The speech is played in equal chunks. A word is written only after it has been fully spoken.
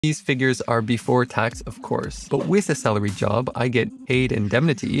These figures are before tax, of course, but with a salary job, I get paid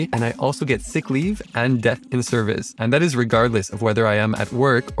indemnity and I also get sick leave and death in service. And that is regardless of whether I am at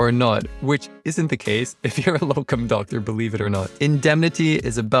work or not, which isn't the case if you're a locum doctor, believe it or not. Indemnity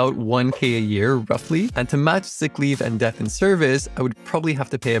is about 1K a year, roughly. And to match sick leave and death in service, I would probably have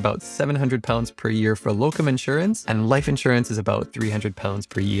to pay about £700 per year for locum insurance, and life insurance is about £300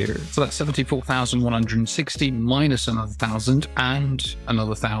 per year. So that's 74,160 minus another 1,000 and another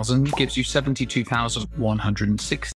 1,000 gives you 72,160.